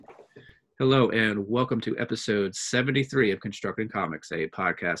Hello, and welcome to episode 73 of Constructing Comics, a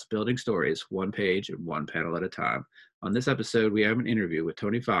podcast building stories one page and one panel at a time. On this episode, we have an interview with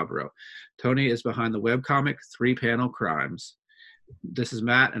Tony Favreau. Tony is behind the webcomic Three Panel Crimes. This is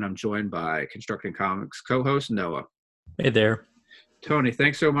Matt, and I'm joined by Constructing Comics co-host Noah. Hey there. Tony,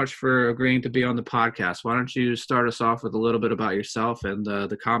 thanks so much for agreeing to be on the podcast. Why don't you start us off with a little bit about yourself and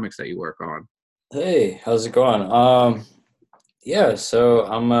the comics that you work on? Hey, how's it going? So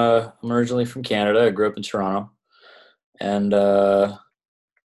I'm originally from Canada. I grew up in Toronto, and I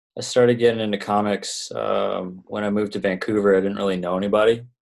started getting into comics when I moved to Vancouver. I didn't really know anybody,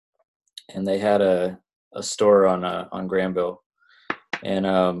 and they had a store on Granville, and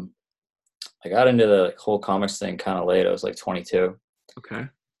I got into the whole comics thing kind of late. I was like 22. Okay.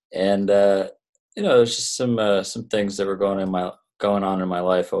 And there's just some things that were going on in my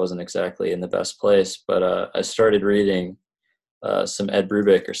life. I wasn't exactly in the best place, but I started reading some Ed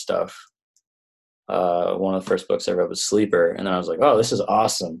Brubaker stuff. One of the first books I read was Sleeper, and then I was like, oh, this is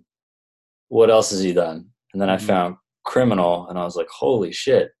awesome. What else has he done? And then I found Criminal, and I was like, holy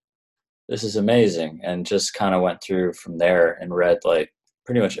shit, this is amazing. And just kind of went through from there and read like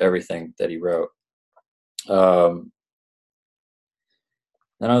pretty much everything that he wrote. Then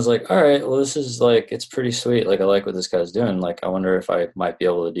I was like, all right, well, this is like, it's pretty sweet. Like, I like what this guy's doing. Like, I wonder if I might be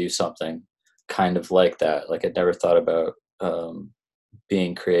able to do something kind of like that. Like, I'd never thought about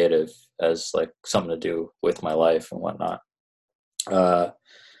being creative as like something to do with my life and whatnot.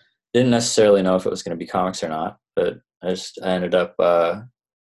 Didn't necessarily know if it was going to be comics or not, but I ended up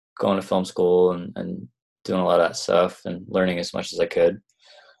going to film school and doing a lot of that stuff and learning as much as I could.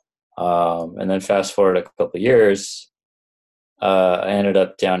 And then fast forward a couple of years, I ended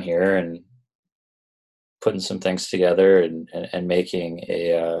up down here and putting some things together and making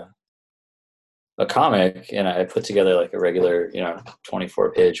a comic. And I put together like a regular,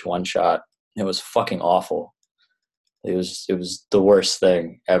 24-page one shot. It was fucking awful. It was the worst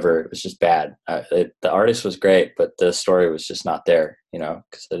thing ever. It was just bad. The artist was great, but the story was just not there,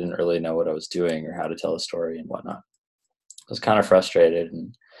 because I didn't really know what I was doing or how to tell a story and whatnot. I was kind of frustrated.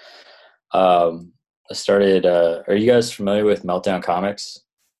 And I started, are you guys familiar with Meltdown Comics?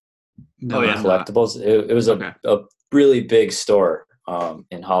 No, Collectibles. It was a really big store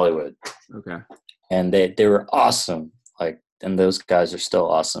in Hollywood. Okay. And they were awesome. And those guys are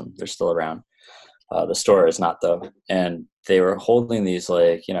still awesome. They're still around. The store is not though. And they were holding these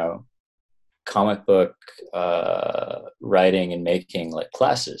comic book writing and making like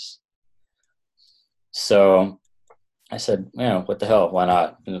classes. So I said, what the hell? Why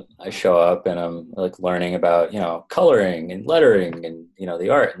not? And I show up and I'm like learning about, coloring and lettering and, the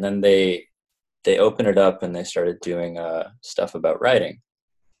art. And then they opened it up and they started doing stuff about writing.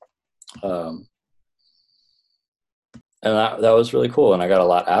 And that was really cool. And I got a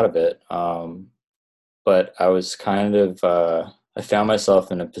lot out of it. But I was kind of, I found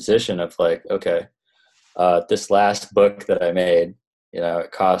myself in a position of like, okay, this last book that I made,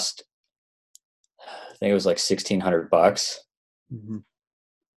 it cost, I think it was like $1,600,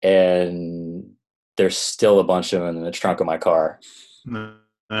 and there's still a bunch of them in the trunk of my car.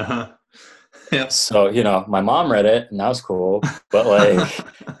 Yeah. So, my mom read it and that was cool, but like,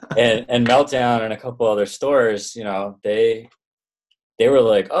 and Meltdown and a couple other stores, they were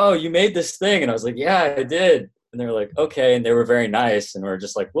like, oh, you made this thing. And I was like, yeah, I did. And they were like, okay. And they were very nice. And we were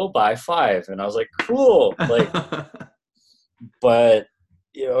just like, we'll buy 5. And I was like, cool. Like, but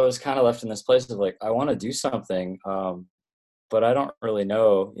I was kind of left in this place of like, I want to do something, but I don't really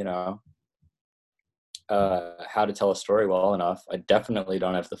know, how to tell a story well enough. I definitely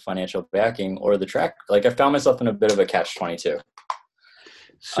don't have the financial backing or the track. Like, I found myself in a bit of a catch-22.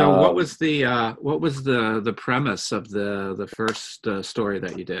 So, what was the premise of the first story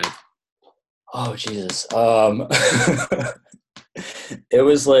that you did? Oh Jesus! It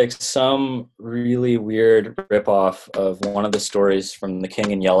was like some really weird ripoff of one of the stories from The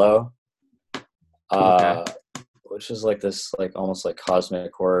King in Yellow, which is like this, like almost like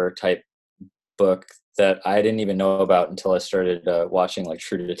cosmic horror type book that I didn't even know about until I started watching like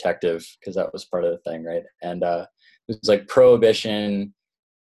True Detective, because that was part of the thing, right? And it was like Prohibition.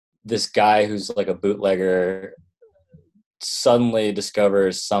 This guy who's like a bootlegger suddenly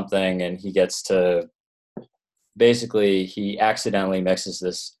discovers something, and he gets to basically, he accidentally mixes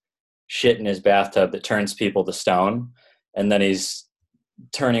this shit in his bathtub that turns people to stone, and then he's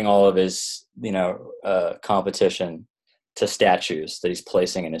turning all of his competition to statues that he's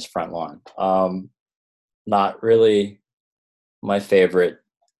placing in his front lawn. Not really my favorite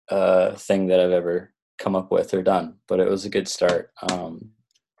thing that I've ever come up with or done, but it was a good start.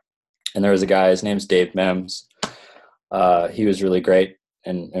 And there was a guy, his name's Dave Mims. He was really great.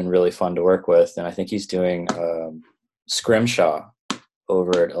 and really fun to work with. And I think he's doing Scrimshaw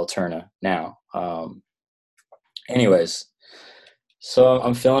over at Alterna now. Anyways, so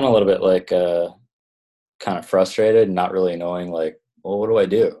I'm feeling a little bit like kind of frustrated and not really knowing like, well, what do I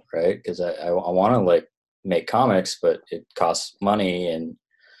do, right? Because I want to like make comics, but it costs money, and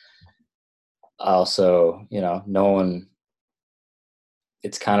also, you know, no one.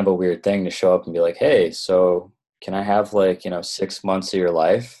 It's kind of a weird thing to show up and be like, hey, so can I have like, you know, 6 months of your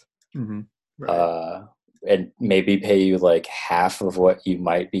life? Mm-hmm. Right. And maybe pay you like half of what you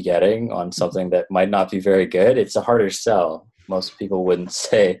might be getting on something that might not be very good. It's a harder sell. Most people wouldn't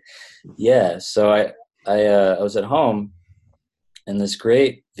say, yeah. So I was at home and this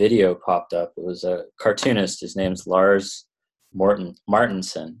great video popped up. It was a cartoonist. His name's Lars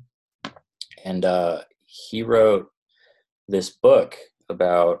Martinson. And he wrote this book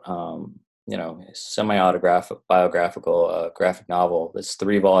about, you know, biographical graphic novel. It's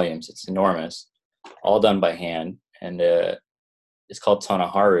 3 volumes. It's enormous, all done by hand. And it's called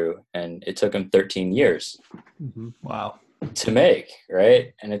Tonoharu. And it took him 13 years Wow. to make,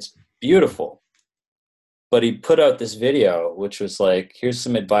 right? And it's beautiful. But he put out this video, which was like, here's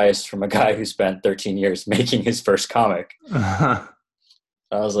some advice from a guy who spent 13 years making his first comic.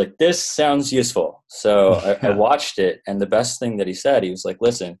 I was like, this sounds useful. So I watched it, and the best thing that he said, he was like,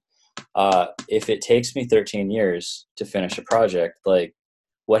 listen, if it takes me 13 years to finish a project, like,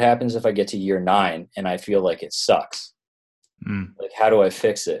 what happens if I get to year 9 and I feel like it sucks? Like, how do I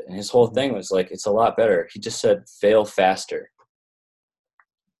fix it? And his whole thing was like, it's a lot better. He just said, fail faster.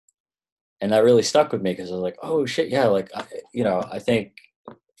 And that really stuck with me because I was like, oh shit, yeah. Like, you know, I think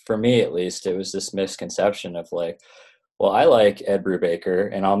for me at least, it was this misconception of like, well, I like Ed Brubaker,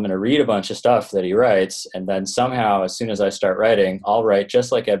 and I'm going to read a bunch of stuff that he writes, and then somehow, as soon as I start writing, I'll write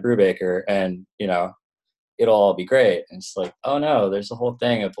just like Ed Brubaker, and, you know, it'll all be great. And it's like, oh no, there's a whole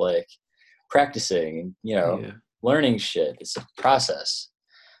thing of like practicing and, you know, learning shit. It's a process.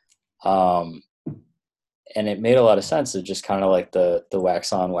 And it made a lot of sense of just kind of like the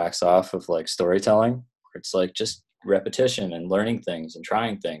wax on, wax off of like storytelling, where it's like just repetition and learning things and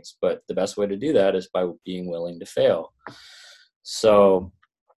trying things. But the best way to do that is by being willing to fail. So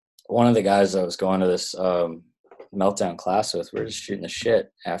one of the guys I was going to this meltdown class with, we were just shooting the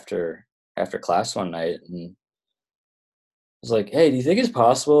shit after class one night, and I was like, hey, do you think it's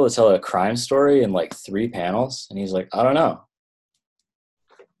possible to tell a crime story in like 3 panels? And he's like, I don't know.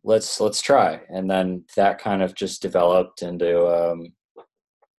 Let's try. And then that kind of just developed into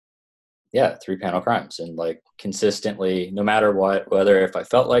 3-panel crimes, and like consistently, no matter what, whether if I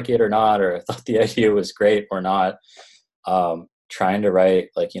felt like it or not, or I thought the idea was great or not, trying to write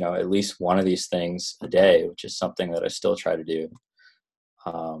like, you know, at least one of these things a day, which is something that I still try to do.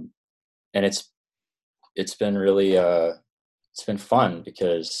 And it's been really it's been fun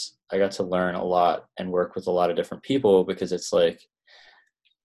because I got to learn a lot and work with a lot of different people, because it's like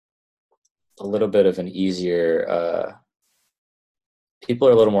a little bit of an easier people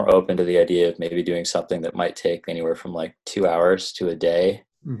are a little more open to the idea of maybe doing something that might take anywhere from like 2 hours to a day.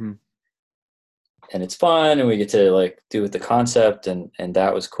 And it's fun, and we get to like do with the concept, and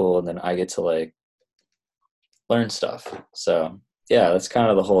that was cool. And then I get to like learn stuff. So yeah, that's kind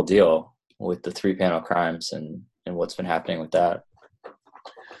of the whole deal with the 3-panel crimes and what's been happening with that.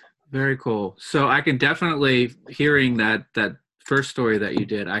 Very cool. So I can definitely, hearing that first story that you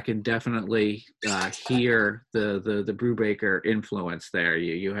did, I can definitely hear the Brubaker influence there.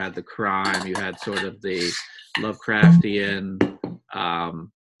 You had the crime, you had sort of the Lovecraftian,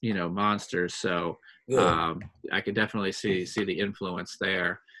 you know, monsters. So I can definitely see the influence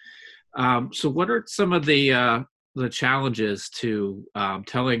there. So what are some of the challenges to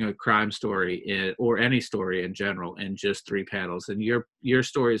telling a crime story or any story in general in just 3 panels? And your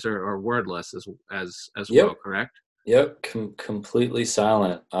stories are wordless as well, correct? Yep, completely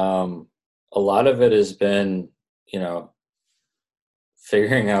silent. A lot of it has been, you know,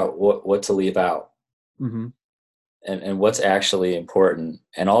 figuring out what to leave out. And what's actually important.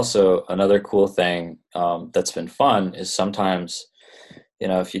 And also another cool thing that's been fun is sometimes, you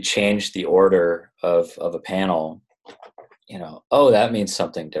know, if you change the order of a panel, you know, oh, that means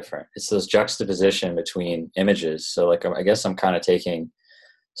something different. It's those juxtaposition between images. So like, I guess I'm kind of taking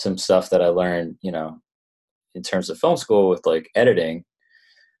some stuff that I learned, you know, in terms of film school with like editing,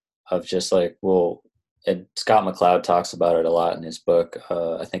 of just like, well, and Scott McCloud talks about it a lot in his book.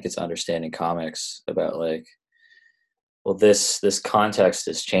 I think it's Understanding Comics, about like, well, this context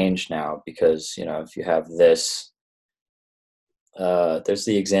has changed now because, you know, if you have this, there's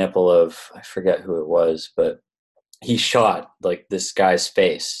the example of, I forget who it was, but he shot like this guy's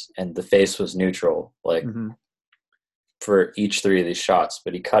face and the face was neutral. Like for each 3 of these shots,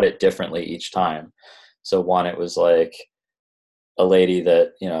 but he cut it differently each time. So one, it was like a lady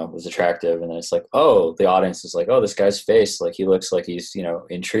that, you know, was attractive, and then it's like, oh, the audience is like, oh, this guy's face, like he looks like he's, you know,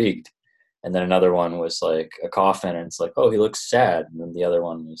 intrigued. And then another one was like a coffin, and it's like, oh, he looks sad. And then the other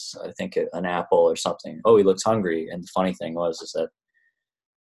one was, I think, an apple or something. Oh, he looks hungry. And the funny thing is that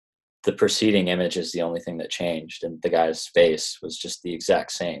the preceding image is the only thing that changed, and the guy's face was just the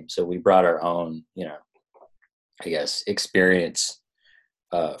exact same. So we brought our own, you know, I guess, experience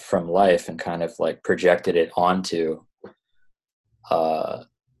from life and kind of like projected it onto that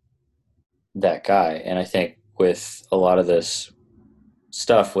guy. And I think with a lot of this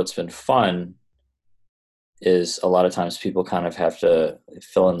stuff, what's been fun is a lot of times people kind of have to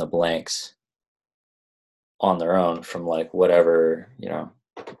fill in the blanks on their own from like whatever, you know,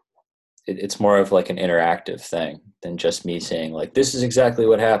 it's more of like an interactive thing than just me saying like, this is exactly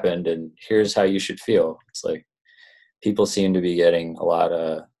what happened and here's how you should feel. It's like people seem to be getting a lot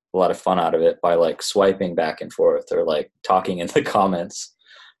of fun out of it by like swiping back and forth or like talking in the comments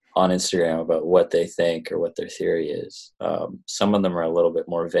on Instagram about what they think or what their theory is. Some of them are a little bit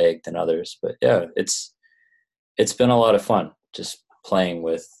more vague than others, but yeah, it's been a lot of fun just playing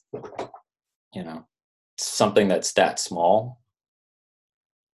with, you know, something that's that small.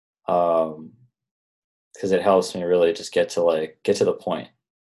 Because it helps me really just get to the point.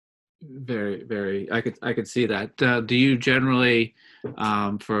 Very, very. I could see that. Do you generally,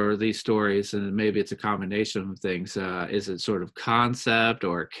 for these stories, and maybe it's a combination of things, is it sort of concept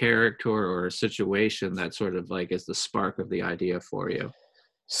or character or a situation that sort of like is the spark of the idea for you?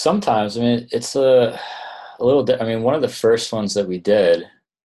 Sometimes, I mean, it's a little. I mean, one of the first ones that we did,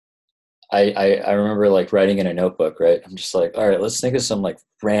 I remember like writing in a notebook. Right, I'm just like, all right, let's think of some like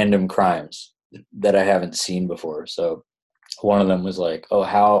random crimes that I haven't seen before. So one of them was like, oh,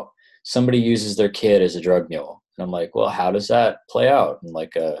 how somebody uses their kid as a drug mule. And I'm like, well, how does that play out in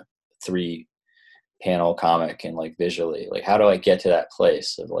like a 3-panel comic and like visually? Like, how do I get to that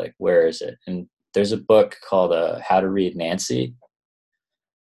place of like, where is it? And there's a book called How to Read Nancy,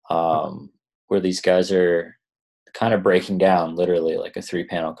 where these guys are kind of breaking down literally like a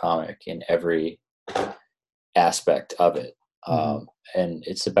 3-panel comic in every aspect of it. And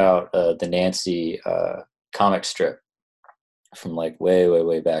it's about the Nancy comic strip from like way, way,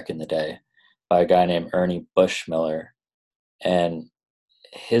 way back in the day by a guy named Ernie Bushmiller. And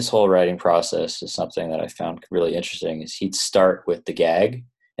his whole writing process is something that I found really interesting. Is he'd start with the gag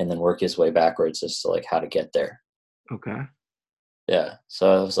and then work his way backwards as to like how to get there. Okay. Yeah.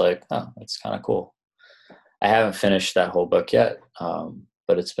 So I was like, oh, that's kind of cool. I haven't finished that whole book yet,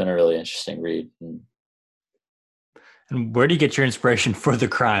 but it's been a really interesting read. And where do you get your inspiration for the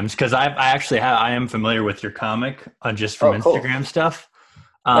crimes? Because I am familiar with your comic just from Instagram stuff.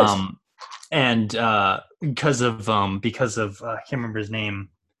 Nice. And because of I can't remember his name.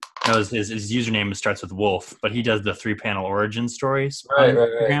 No, his username starts with Wolf, but he does the 3-panel origin stories on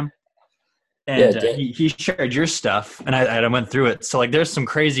Instagram. Right. And he shared your stuff, and I went through it. So like, there's some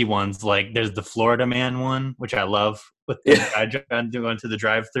crazy ones. Like there's the Florida Man one, which I love, with the guy going to the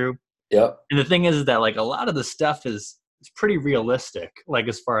drive-through. Yep. And the thing is that like a lot of the stuff is pretty realistic. Like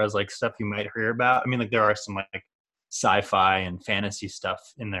as far as like stuff you might hear about. I mean, like there are some like sci-fi and fantasy stuff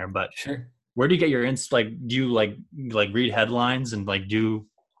in there, but sure. Where do you get your like? Do you like read headlines and like do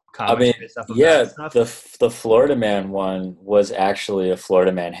comics? I mean, stuff yeah, stuff? the Florida Man one was actually a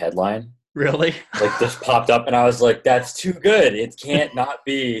Florida Man headline. Really? Like this popped up, and I was like, "That's too good! It can't not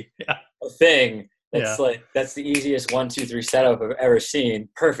be a thing." That's like that's the easiest 1, 2, 3 setup I've ever seen.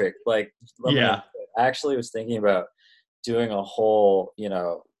 Perfect. Like, I actually was thinking about doing a whole,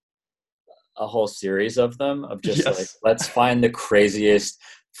 a whole series of them of just like, let's find the craziest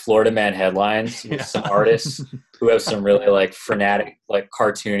Florida Man headlines with some artists who have some really like frenetic, like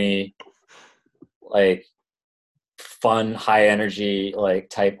cartoony, like fun, high energy, like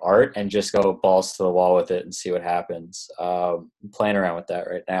type art, and just go balls to the wall with it and see what happens. I'm playing around with that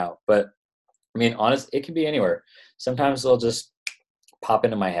right now, but I mean, honestly, it can be anywhere. Sometimes they'll just pop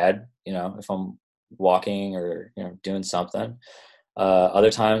into my head, if I'm walking or, doing something.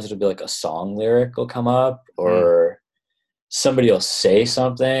 Other times it'll be like a song lyric will come up, or somebody will say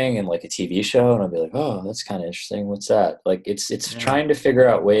something in like a TV show, and I'll be like, oh, that's kind of interesting. What's that? Like, it's trying to figure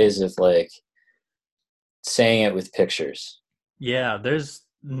out ways of like saying it with pictures. Yeah, there's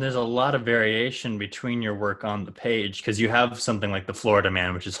a lot of variation between your work on the page, because you have something like the Florida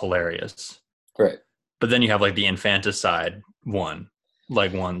Man, which is hilarious. Right. But then you have like the infanticide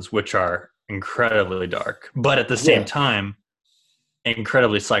ones, which are incredibly dark, but at the same time,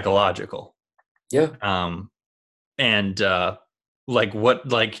 incredibly psychological. Yeah. And are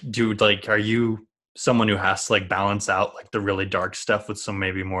you someone who has to like balance out like the really dark stuff with some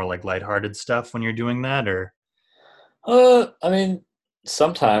maybe more like lighthearted stuff when you're doing that, or? I mean,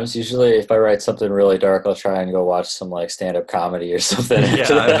 sometimes, usually if I write something really dark, I'll try and go watch some like stand-up comedy or something. Yeah,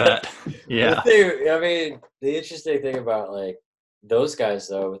 I bet. Yeah. The interesting thing about like those guys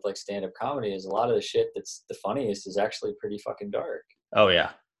though with like stand-up comedy is a lot of the shit that's the funniest is actually pretty fucking dark. Oh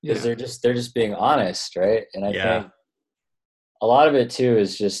yeah. Because they're just being honest, right? And I think a lot of it too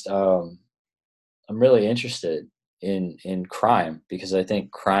is just I'm really interested in crime because I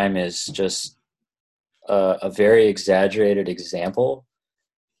think crime is just a very exaggerated example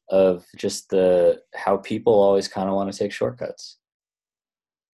of just how people always kind of want to take shortcuts.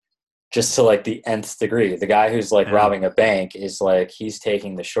 Just to like the nth degree. The guy who's like robbing a bank is like, he's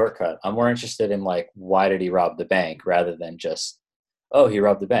taking the shortcut. I'm more interested in like, why did he rob the bank rather than just, oh, he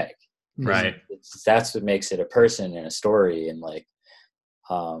robbed the bank. Right. That's what makes it a person and a story and like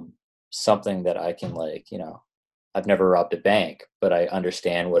something that I can like, you know, I've never robbed a bank, but I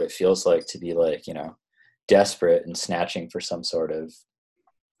understand what it feels like to be like, you know, desperate and snatching for some sort of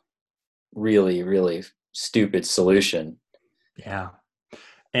really, really stupid solution. Yeah.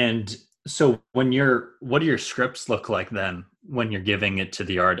 And so what do your scripts look like then when you're giving it to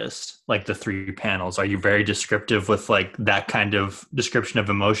the artist? Like the 3 panels, are you very descriptive with like that kind of description of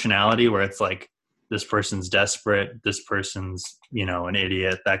emotionality where it's like, this person's desperate, this person's, you know, an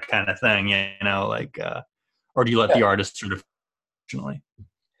idiot, that kind of thing, you know, like, or do you let the artist sort of emotionally?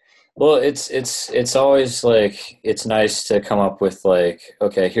 Well, it's always like, it's nice to come up with like,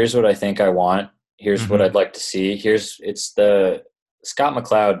 okay, here's what I think I want. Here's what I'd like to see. Scott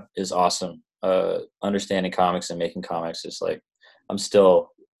McCloud is awesome. Understanding comics and making comics is like, I'm still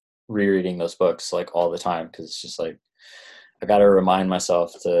rereading those books like all the time. Cause it's just like, I got to remind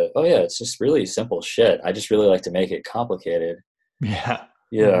myself oh yeah, it's just really simple shit. I just really like to make it complicated. Yeah.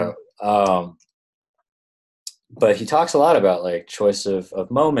 Yeah. But he talks a lot about like choice of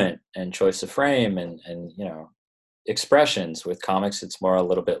moment and choice of frame and, you know, expressions. With comics, it's more a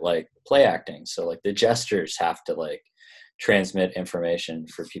little bit like play acting. So like the gestures have to like transmit information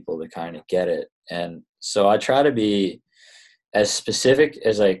for people to kind of get it. And so I try to be as specific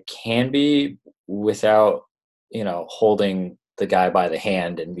as I can be without, you know, holding the guy by the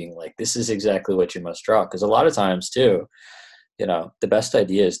hand and being like, this is exactly what you must draw. Because a lot of times too, you know, the best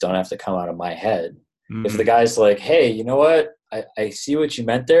ideas don't have to come out of my head. If the guy's like, hey, you know what? I see what you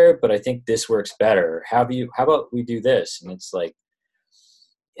meant there, but I think this works better. How about we do this? And it's like,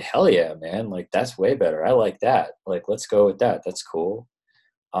 hell yeah, man. Like, that's way better. I like that. Like, let's go with that. That's cool.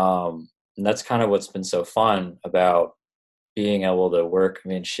 And that's kind of what's been so fun about being able to work. I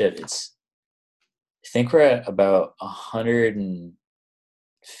mean, shit, I think we're at about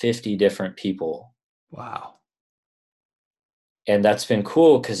 150 different people. Wow. And that's been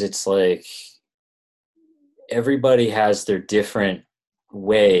cool because it's like, everybody has their different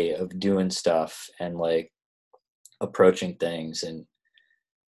way of doing stuff and like approaching things, and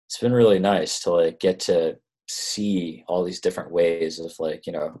it's been really nice to like get to see all these different ways of like,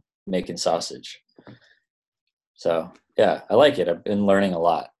 you know, making sausage. So yeah, I like it. I've been learning a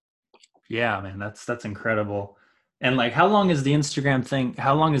lot. Yeah, man, that's incredible. And like, how long has the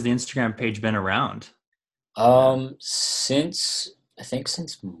Instagram page been around? Since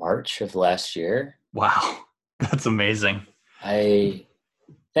March of last year. Wow. That's amazing.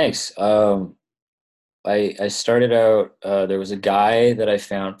 Thanks. I started out, there was a guy that I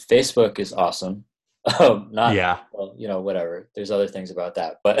found. Facebook is awesome. Well, you know, whatever. There's other things about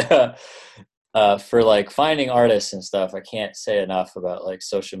that, but for like finding artists and stuff, I can't say enough about like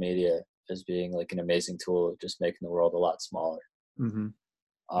social media as being like an amazing tool of just making the world a lot smaller.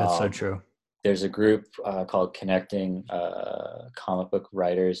 That's so true. There's a group called Connecting Comic Book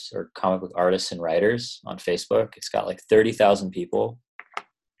Writers or Comic Book Artists and Writers on Facebook. It's got like 30,000 people,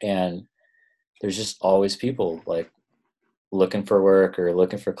 and there's just always people like looking for work or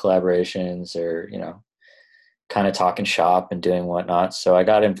looking for collaborations or, you know, kind of talking shop and doing whatnot. So I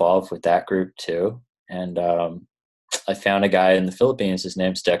got involved with that group too. And I found a guy in the Philippines. His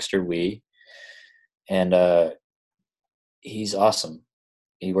name's Dexter Wee, and he's awesome.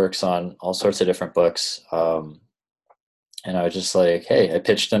 He works on all sorts of different books. And I was just like, hey, I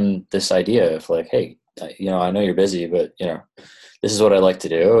pitched him this idea of like, hey, you know, I know you're busy, but you know, this is what I like to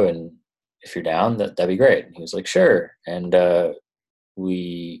do. And if you're down, that'd be great. And he was like, sure. And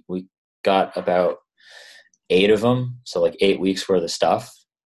we got about 8 of them. So like 8 weeks worth of stuff,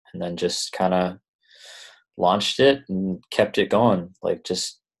 and then just kind of launched it and kept it going, like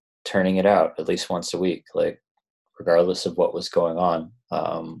just turning it out at least once a week, like regardless of what was going on.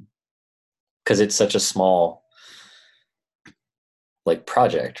 Cause it's such a small like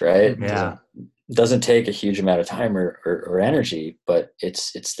project, right? Yeah. doesn't take a huge amount of time or energy, but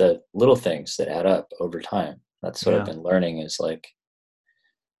it's the little things that add up over time. That's what I've been learning is like,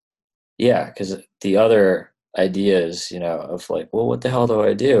 yeah, because the other ideas, you know, of like, well, what the hell do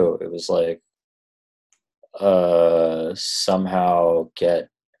I do? It was like, somehow get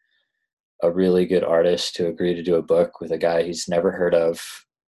a really good artist to agree to do a book with a guy he's never heard of.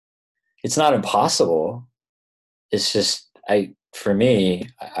 It's not impossible. It's just, for me,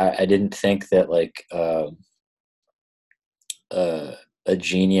 I didn't think that like, a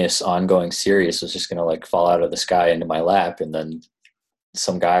genius ongoing series was just going to like fall out of the sky into my lap. And then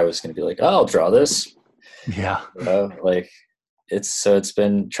some guy was going to be like, oh, I'll draw this. Yeah. You know, like it's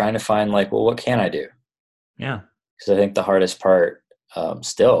been trying to find like, well, what can I do? Yeah. Because I think the hardest part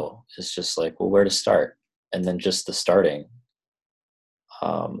still is just like, well, where to start? And then just the starting.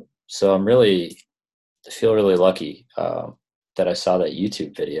 So I feel really lucky that I saw that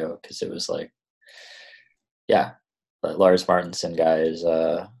YouTube video, because it was like, yeah, that Lars Martinson guy is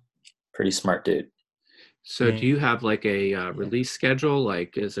a pretty smart dude. So do you have like a release schedule?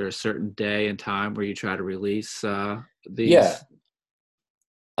 Like, is there a certain day and time where you try to release these? Yeah.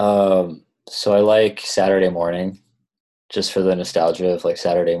 So I like Saturday morning, just for the nostalgia of like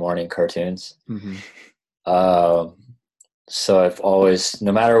Saturday morning cartoons. Mm-hmm. So I've always,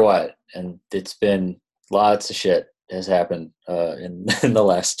 no matter what, and it's been lots of shit has happened in the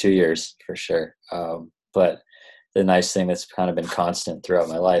last 2 years for sure. But the nice thing that's kind of been constant throughout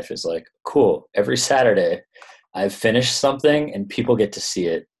my life is like, cool, every Saturday I've finished something and people get to see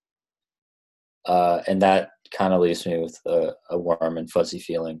it. And that kind of leaves me with a warm and fuzzy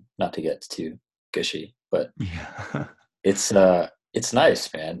feeling, not to get too gushy, but it's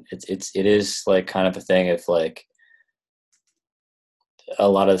nice, man. It is like kind of a thing of like, a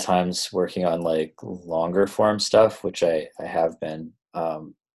lot of times working on like longer form stuff, which I have been,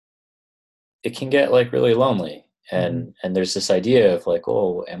 it can get like really lonely. And there's this idea of like,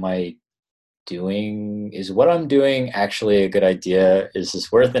 oh, is what I'm doing actually a good idea? Is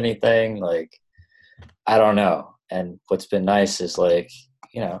this worth anything? Like, I don't know. And what's been nice is like,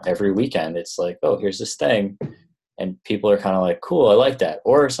 you know, every weekend it's like, oh, here's this thing. And people are kind of like, cool, I like that.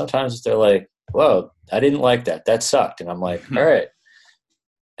 Or sometimes they're like, whoa, I didn't like that. That sucked. And I'm like, all right,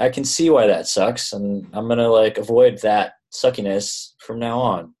 I can see why that sucks. And I'm going to like avoid that suckiness from now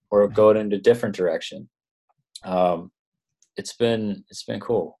on, or go in a different direction. It's been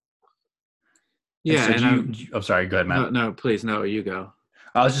cool. Yeah. And so I'm sorry, go ahead, Matt. No, please. No, you go.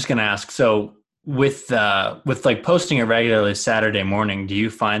 I was just going to ask, so with like posting it regularly Saturday morning, do you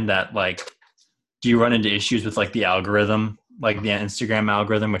find that like, do you run into issues with like the algorithm, like the Instagram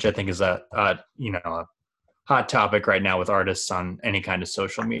algorithm, which I think is a hot topic right now with artists on any kind of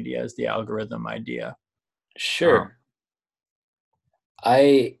social media, is the algorithm idea? Sure.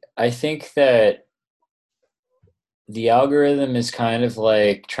 I think that the algorithm is kind of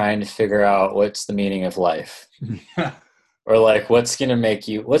like trying to figure out what's the meaning of life. Or like, what's going to make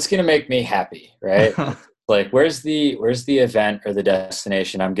me happy, right? Like, where's the event or the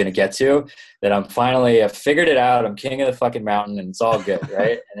destination I'm going to get to that I've figured it out. I'm king of the fucking mountain and it's all good.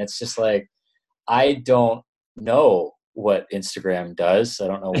 Right. And it's just like, I don't know what Instagram does. I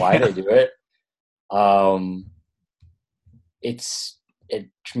don't know why they do it. It's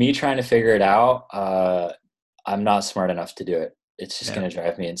me trying to figure it out. I'm not smart enough to do it. It's just going to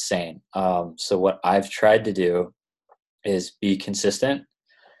drive me insane. So what I've tried to do is be consistent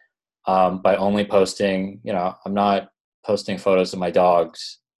by only posting, you know, I'm not posting photos of my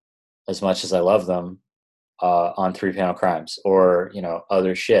dogs as much as I love them on 3-Panel Crimes or, you know,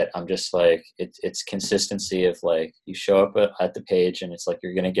 other shit. I'm just like, it's consistency of like, you show up at the page and it's like,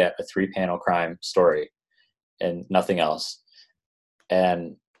 you're going to get a 3-panel crime story and nothing else.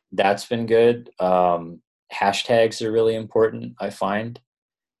 And that's been good. Hashtags are really important, I find,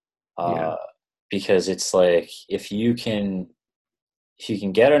 because it's like, if you can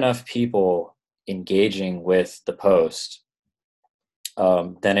get enough people engaging with the post,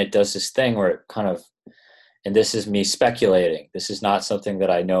 then it does this thing where it kind of, and this is me speculating, this is not something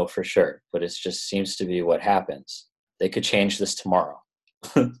that I know for sure, but it just seems to be what happens. They could change this tomorrow.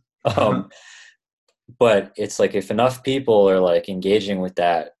 But it's like, if enough people are like engaging with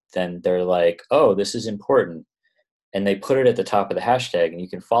that, then they're like, oh, this is important. And they put it at the top of the hashtag, and you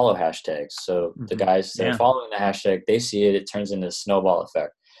can follow hashtags. So the guys that are following the hashtag, they see it, it turns into a snowball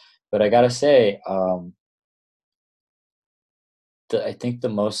effect. But I got to say, I think the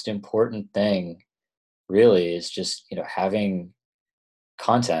most important thing really is just, you know, having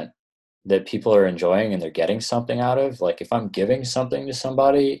content that people are enjoying and they're getting something out of. Like, if I'm giving something to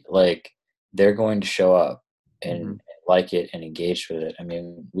somebody, like, they're going to show up and like it and engage with it. I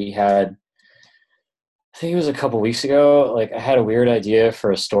mean, we had I think it was a couple weeks ago. Like I had a weird idea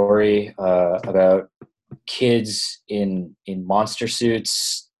for a story about kids in monster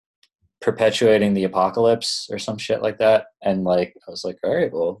suits perpetuating the apocalypse or some shit like that. And like I was like, all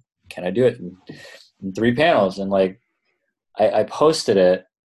right, well, can I do it in 3 panels? And like I posted it,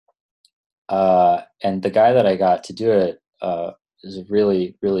 and the guy that I got to do it is a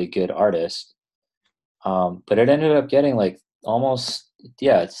really, really good artist. But it ended up getting like almost,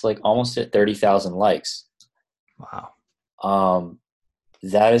 yeah, it's like almost at 30,000 likes. Wow.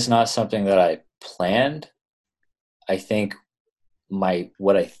 That is not something that I planned. I think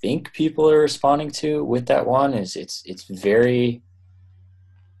what I think people are responding to with that one is it's very,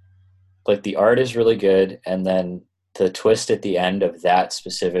 like, the art is really good, and then the twist at the end of that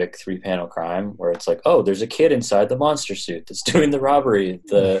specific 3-panel crime where it's like, oh, there's a kid inside the monster suit that's doing the robbery,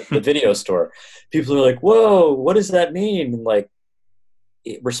 the video store. People are like, whoa, what does that mean? And like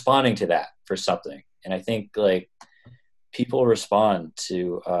responding to that for something. And I think like people respond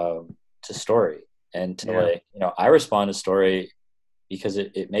to story, and to like, you know, I respond to story because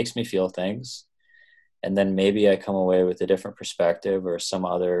it makes me feel things. And then maybe I come away with a different perspective or some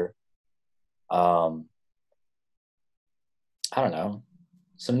other, I don't know,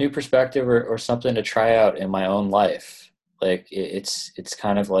 some new perspective or something to try out in my own life. Like it's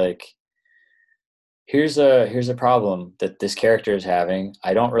kind of like, here's a problem that this character is having.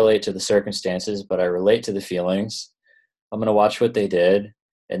 I don't relate to the circumstances, but I relate to the feelings. I'm going to watch what they did.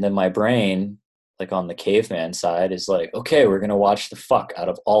 And then my brain, like on the caveman side, is like, okay, we're going to watch the fuck out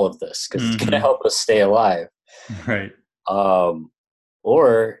of all of this because it's going to help us stay alive. Right.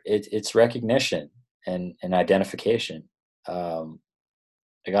 Or it's recognition and identification. I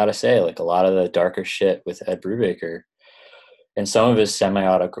gotta say, like, a lot of the darker shit with Ed Brubaker and some of his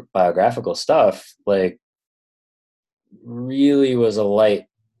semi-autobiographical stuff, like, really was a light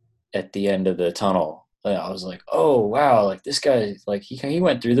at the end of the tunnel. Like, I was like, oh wow, like this guy, like he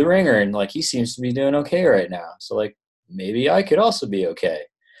went through the ringer, and like he seems to be doing okay right now. So like maybe I could also be okay.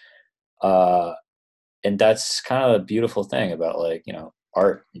 And that's kind of a beautiful thing about, like, you know,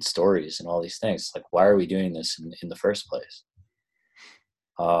 art and stories and all these things. Like, why are we doing this in the first place?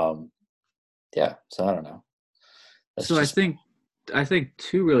 Yeah, so I don't know. So I think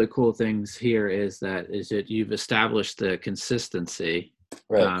 2 really cool things here is that you've established the consistency,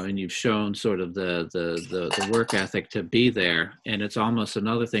 right. And you've shown sort of the work ethic to be there. And it's almost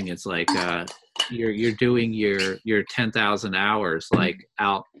another thing. It's like you're doing your 10,000 hours like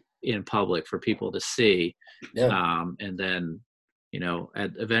out in public for people to see, and then, you know,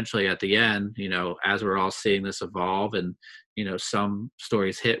 eventually at the end, you know, as we're all seeing this evolve, and you know, some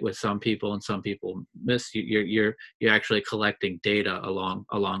stories hit with some people and some people miss, you're actually collecting data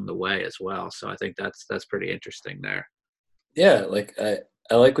along the way as well. So I think that's pretty interesting there. Yeah, like I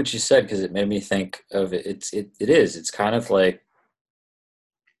like what you said, because it made me think of it. It's kind of like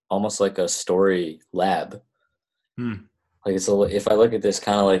almost like a story lab. Like if I look at this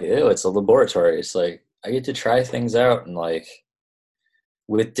kind of like, ew, it's a laboratory. It's like I get to try things out, and like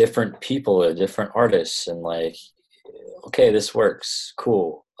with different people or different artists, and like, okay, this works,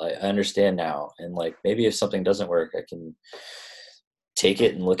 cool, I understand now. And like maybe if something doesn't work, I can take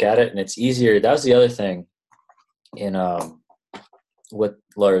it and look at it, and it's easier. That was the other thing in what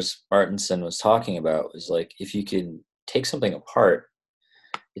Lars Martinson was talking about, was like, if you can take something apart,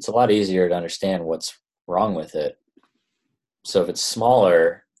 it's a lot easier to understand what's wrong with it. So if it's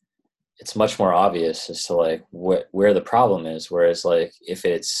smaller, it's much more obvious as to like where the problem is. Whereas like if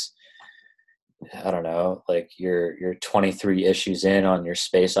it's, I don't know, like you're 23 issues in on your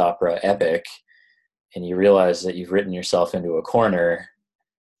space opera epic, and you realize that you've written yourself into a corner,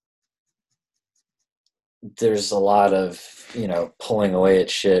 there's a lot of, you know, pulling away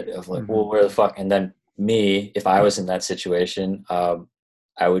at shit of like, well, where the fuck? And then me, if I was in that situation,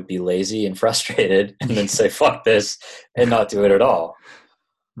 I would be lazy and frustrated, and then say fuck this and not do it at all.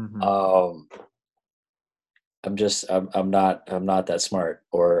 I'm not that smart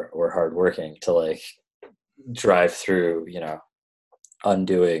or hardworking to like drive through, you know,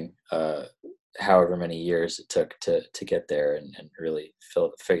 undoing however many years it took to get there and really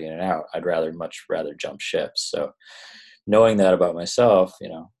figuring it out. I'd much rather jump ships. So knowing that about myself, you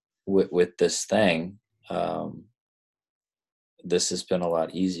know, with this thing, this has been a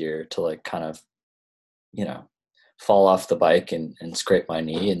lot easier to like kind of, you know, fall off the bike and scrape my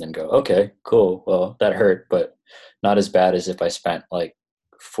knee and then go, okay, cool. Well, that hurt, but not as bad as if I spent like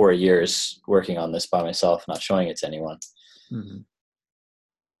 4 years working on this by myself, not showing it to anyone.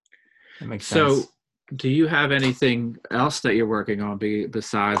 That makes sense. So do you have anything else that you're working on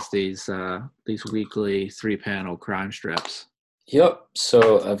besides these weekly 3-panel crime strips? Yep.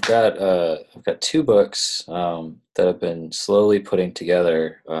 So I've got two books that I've been slowly putting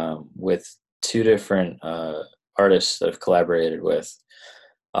together with two different artists that I've collaborated with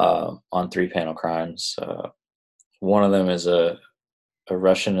on Three Panel Crimes. One of them is a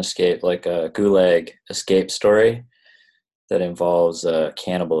Russian escape, like a Gulag escape story that involves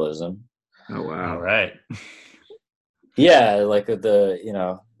cannibalism. Oh All wow. right. Yeah, like the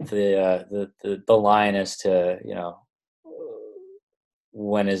line as to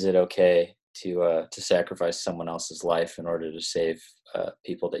when is it okay to sacrifice someone else's life in order to save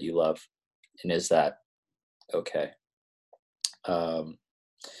people that you love, and is that okay? Um,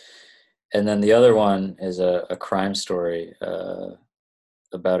 and then the other one is a crime story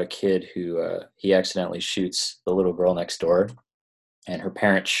about a kid who he accidentally shoots the little girl next door, and her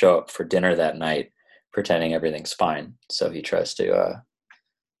parents show up for dinner that night, pretending everything's fine. So he tries to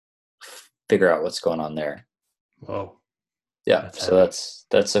figure out what's going on there. Whoa. Yeah, That's so heavy.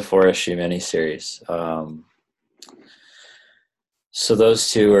 that's a 4 issue miniseries. So those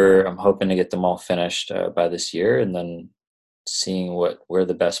two are, I'm hoping to get them all finished by this year, and then seeing where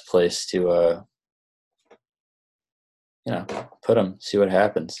the best place to put them, see what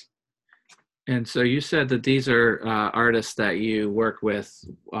happens. And so you said that these are artists that you work with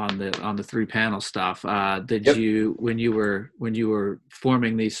on the three panel stuff. Did Yep. you when you were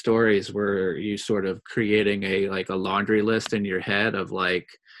forming these stories, were you sort of creating a laundry list in your head of like,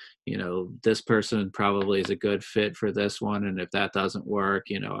 this person probably is a good fit for this one, and if that doesn't work,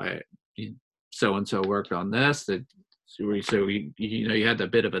 so and so worked on this. So you had a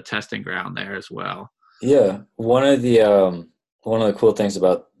bit of a testing ground there as well. Yeah, one of the cool things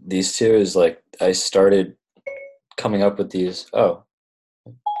about these two is like I started coming up with these. Oh,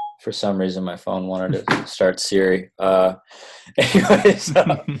 for some reason my phone wanted to start Siri. Anyways,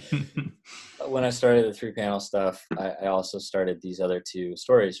 when I started the three panel stuff, I also started these other two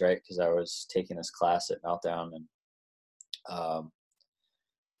stories, right? Because I was taking this class at Meltdown and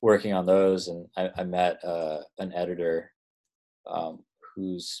working on those, and I met an editor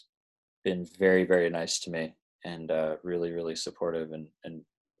who's been very, very nice to me and really, really supportive, and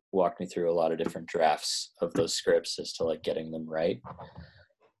walked me through a lot of different drafts of those scripts as to like getting them right.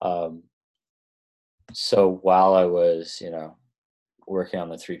 So while I was, working on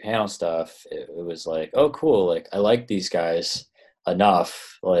the three panel stuff, it was like, oh, cool. Like, I like these guys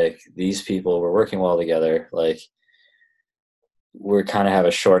enough. Like, these people were working well together. Like, we're kind of have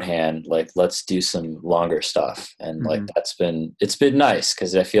a shorthand. Like, let's do some longer stuff. And like, it's been nice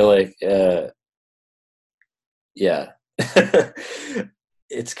because I feel like, yeah,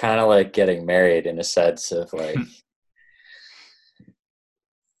 it's kind of like getting married in a sense of like,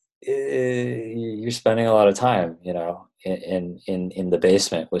 you're spending a lot of time, in the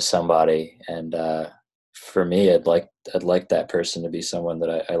basement with somebody, and for me, I'd like that person to be someone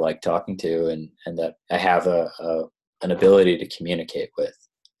that I like talking to, and that I have an ability to communicate with.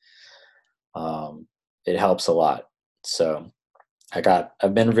 It helps a lot. So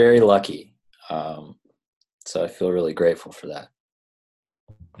I've been very lucky. So I feel really grateful for that.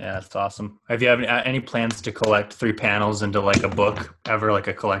 Yeah, that's awesome. Have you have any plans to collect three panels into like a book ever, like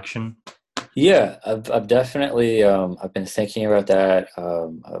a collection? Yeah, I've definitely I've been thinking about that.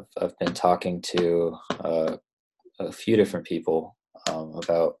 I've been talking to a few different people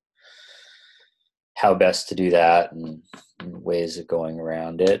about how best to do that, and ways of going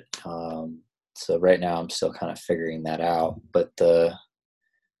around it. So right now I'm still kind of figuring that out. But the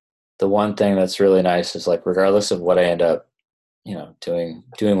one thing that's really nice is like, regardless of what I end up, doing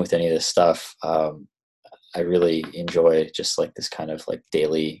with any of this stuff, I really enjoy just like this kind of like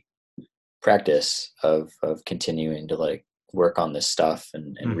daily practice of continuing to like work on this stuff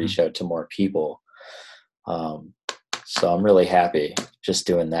and reach out to more people. So I'm really happy just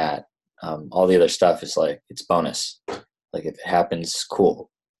doing that. All the other stuff is like, it's bonus. Like if it happens,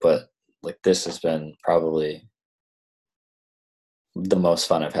 cool. But like this has been probably the most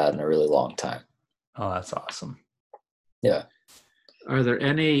fun I've had in a really long time. Oh, that's awesome. Yeah. Are there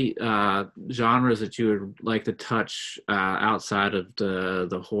any genres that you would like to touch outside of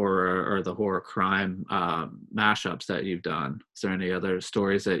the horror or the horror crime mashups that you've done? Is there any other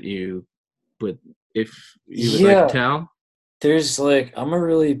stories that you would, if you would like to tell? There's like, I'm a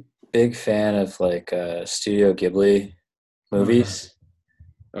really big fan of like Studio Ghibli movies.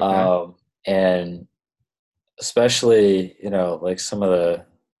 Okay. And especially, like some of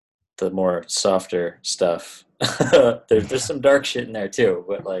the more softer stuff. There's some dark shit in there too,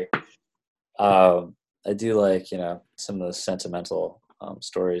 but like I do like, some of the sentimental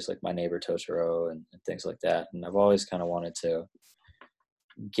stories like My Neighbor Totoro and things like that. And I've always kind of wanted to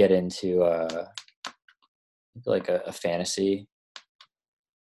get into like a fantasy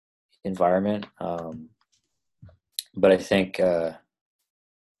environment. But I think,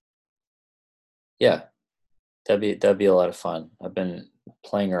 yeah, that'd be a lot of fun. I've been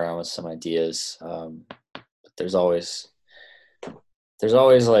playing around with some ideas. But there's always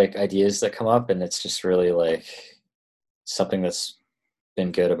like ideas that come up, and it's just really like something that's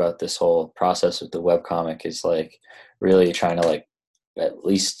been good about this whole process with the webcomic is like really trying to like, at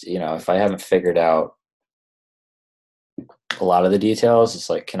least, you know, if I haven't figured out a lot of the details, it's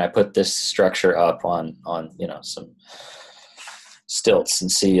like, can I put this structure up on, you know, some stilts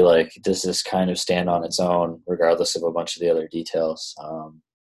and see like, does this kind of stand on its own regardless of a bunch of the other details?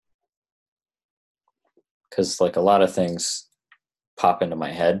 Because like a lot of things pop into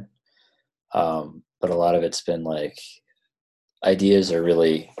my head, but a lot of it's been like ideas are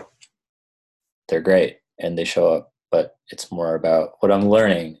really, they're great and they show up, but it's more about what I'm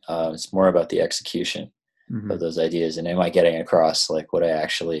learning. It's more about the execution of those ideas, and am I getting across like what I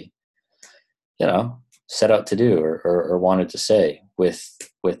actually, you know, set out to do or wanted to say with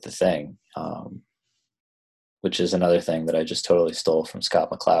the thing, which is another thing that I just totally stole from Scott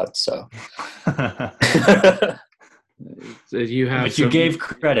McCloud. So, so you have, but you gave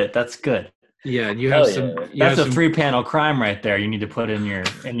credit. That's good. Yeah, and you have some. That's a 3-panel crime right there. You need to put in your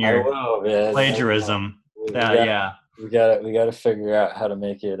plagiarism. We got to figure out how to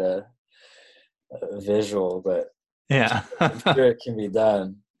make it a visual, but yeah, I'm sure it can be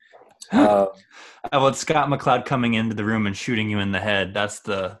done. How about Scott McCloud coming into the room and shooting you in the head? That's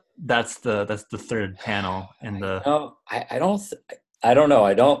the third panel in the. No, I don't know.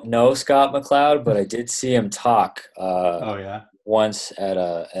 I don't know Scott McCloud, but I did see him talk. Oh yeah. Once at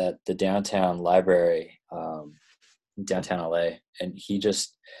the downtown library, in downtown LA, and he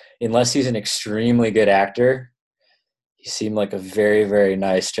just, unless he's an extremely good actor, he seemed like a very, very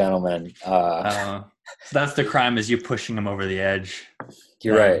nice gentleman. So that's the crime, is you pushing him over the edge.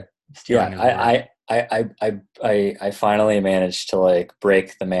 You're right. Yeah, I finally managed to like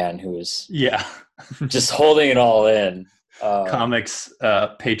break the man who was just holding it all in. Comics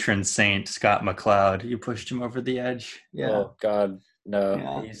patron saint Scott McCloud. You pushed him over the edge. Yeah. Oh God,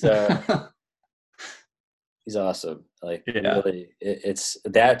 no. Yeah. He's awesome. Like really, it's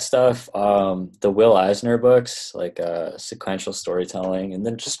that stuff. The Will Eisner books, like sequential storytelling, and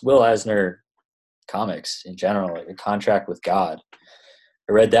then just Will Eisner comics in general, like A Contract with God.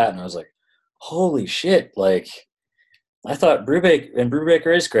 I read that and I was like, holy shit! Like, I thought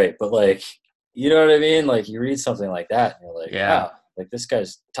Brubaker is great, but like, you know what I mean? Like, you read something like that and you're like, wow, like this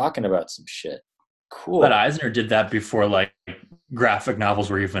guy's talking about some shit. Cool. But Eisner did that before like graphic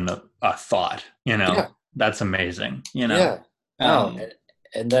novels were even a thought, you know. Yeah. That's amazing, you know. Yeah.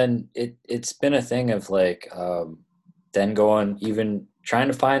 And then it's been a thing of like then going, even trying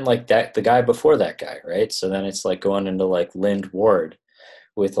to find like that the guy before that guy, right? So then it's like going into like Lind Ward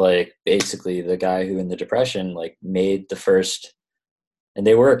with like basically the guy who in the Depression like made the first, and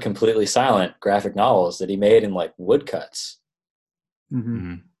they were completely silent graphic novels that he made in like woodcuts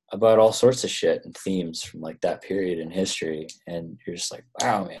about all sorts of shit and themes from like that period in history. And you're just like,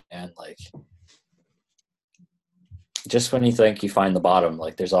 wow, man, like just when you think you find the bottom,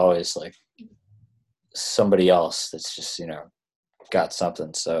 like there's always like somebody else that's just, you know, got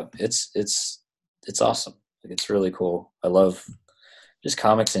something. So it's awesome. Like, it's really cool. I love just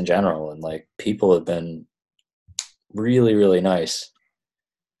comics in general, and like people have been really, really nice.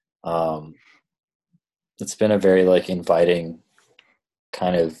 It's been a very like inviting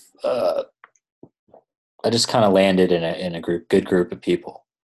kind of I just kind of landed in a good group of people.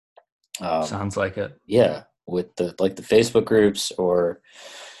 Sounds like it. Yeah, with the Facebook groups, or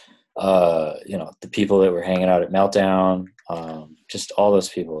you know, the people that were hanging out at Meltdown, just all those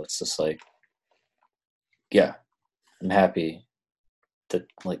people. It's just like, yeah, I'm happy that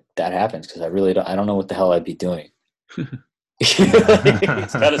like that happens, because I don't know what the hell I'd be doing.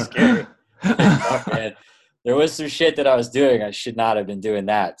 It's kind of scary. Oh, man. There was some shit that I was doing. I should not have been doing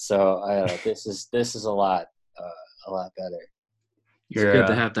that. So this is a lot better. It's good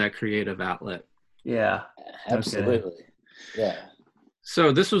to have that creative outlet. Yeah, absolutely. Yeah.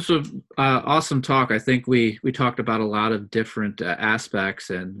 So this was an awesome talk. I think we talked about a lot of different aspects,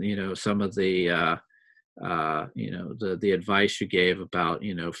 and you know, some of the you know, the advice you gave about,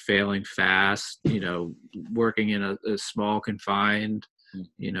 you know, failing fast, you know, working in a small confined,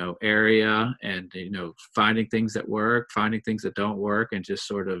 you know, area, and you know, finding things that work, finding things that don't work, and just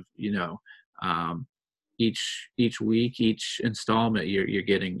sort of, you know, each week, each installment, you're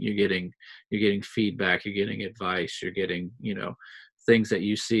getting feedback, you're getting advice, you're getting, you know, things that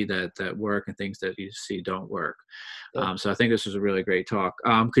you see that work and things that you see don't work. So I think this was a really great talk.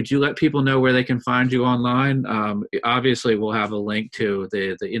 Could you let people know where they can find you online? Obviously, we'll have a link to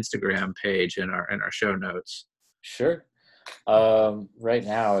the Instagram page in our show notes. Sure. Right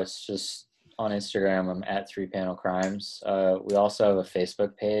now, it's just on Instagram. I'm at 3Panel Crimes. We also have a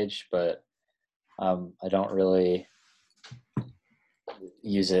Facebook page, but I don't really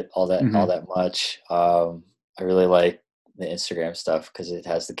use it all that much. I really like the Instagram stuff because it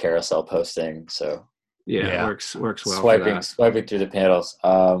has the carousel posting. So it works well. Swiping through the panels.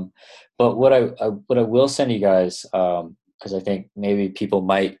 But what I will send you guys, because I think maybe people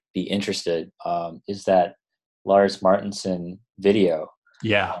might be interested, is that Lars Martinson video.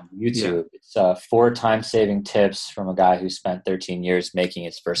 On YouTube. It's 4 time-saving tips from a guy who spent 13 years making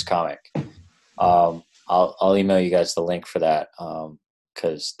his first comic. I'll email you guys the link for that,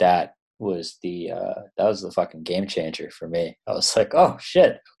 because that was the fucking game changer for me. I was like, oh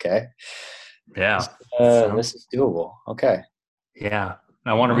shit, okay, this is doable. Okay, yeah.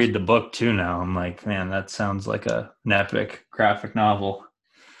 I want to read the book too now. I'm like, man, that sounds like an epic graphic novel.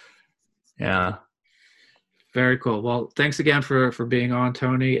 Yeah. Very cool. Well, thanks again for being on,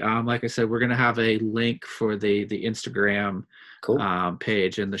 Tony. Like I said, we're going to have a link for the Instagram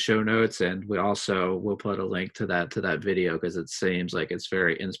page in the show notes, and we'll put a link to that video because it seems like it's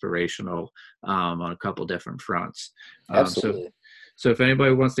very inspirational on a couple different fronts. Absolutely. So if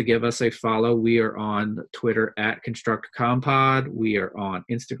anybody wants to give us a follow, we are on Twitter at ConstructCompod. We are on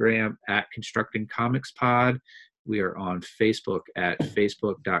Instagram at ConstructingComicsPod. We are on Facebook at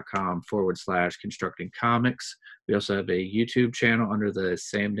facebook.com/ConstructingComics. We also have a YouTube channel under the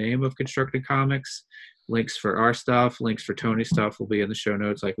same name of Constructing Comics. Links for our stuff, links for Tony's stuff will be in the show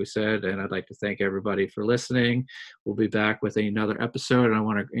notes, like we said. And I'd like to thank everybody for listening. We'll be back with another episode. And I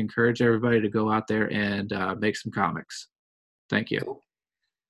want to encourage everybody to go out there and make some comics. Thank you.